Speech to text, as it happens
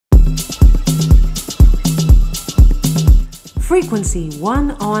Frequency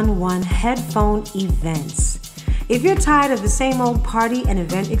one-on-one headphone events. If you're tired of the same old party and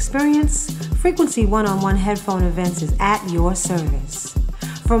event experience, Frequency one-on-one headphone events is at your service.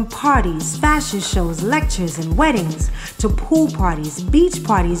 From parties, fashion shows, lectures, and weddings, to pool parties, beach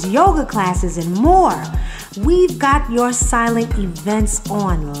parties, yoga classes, and more, we've got your silent events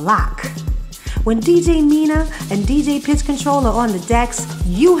on lock. When DJ Mina and DJ Pitch Control are on the decks,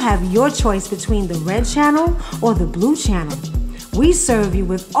 you have your choice between the red channel or the blue channel. We serve you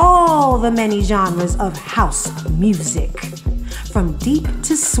with all the many genres of house music. From deep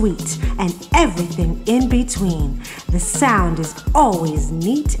to sweet and everything in between, the sound is always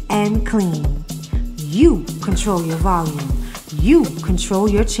neat and clean. You control your volume. You control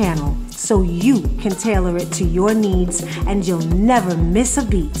your channel, so you can tailor it to your needs and you'll never miss a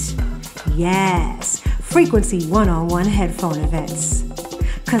beat. Yes, Frequency one-on-one headphone events.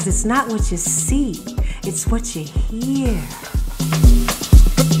 'Cause it's not what you see, it's what you hear.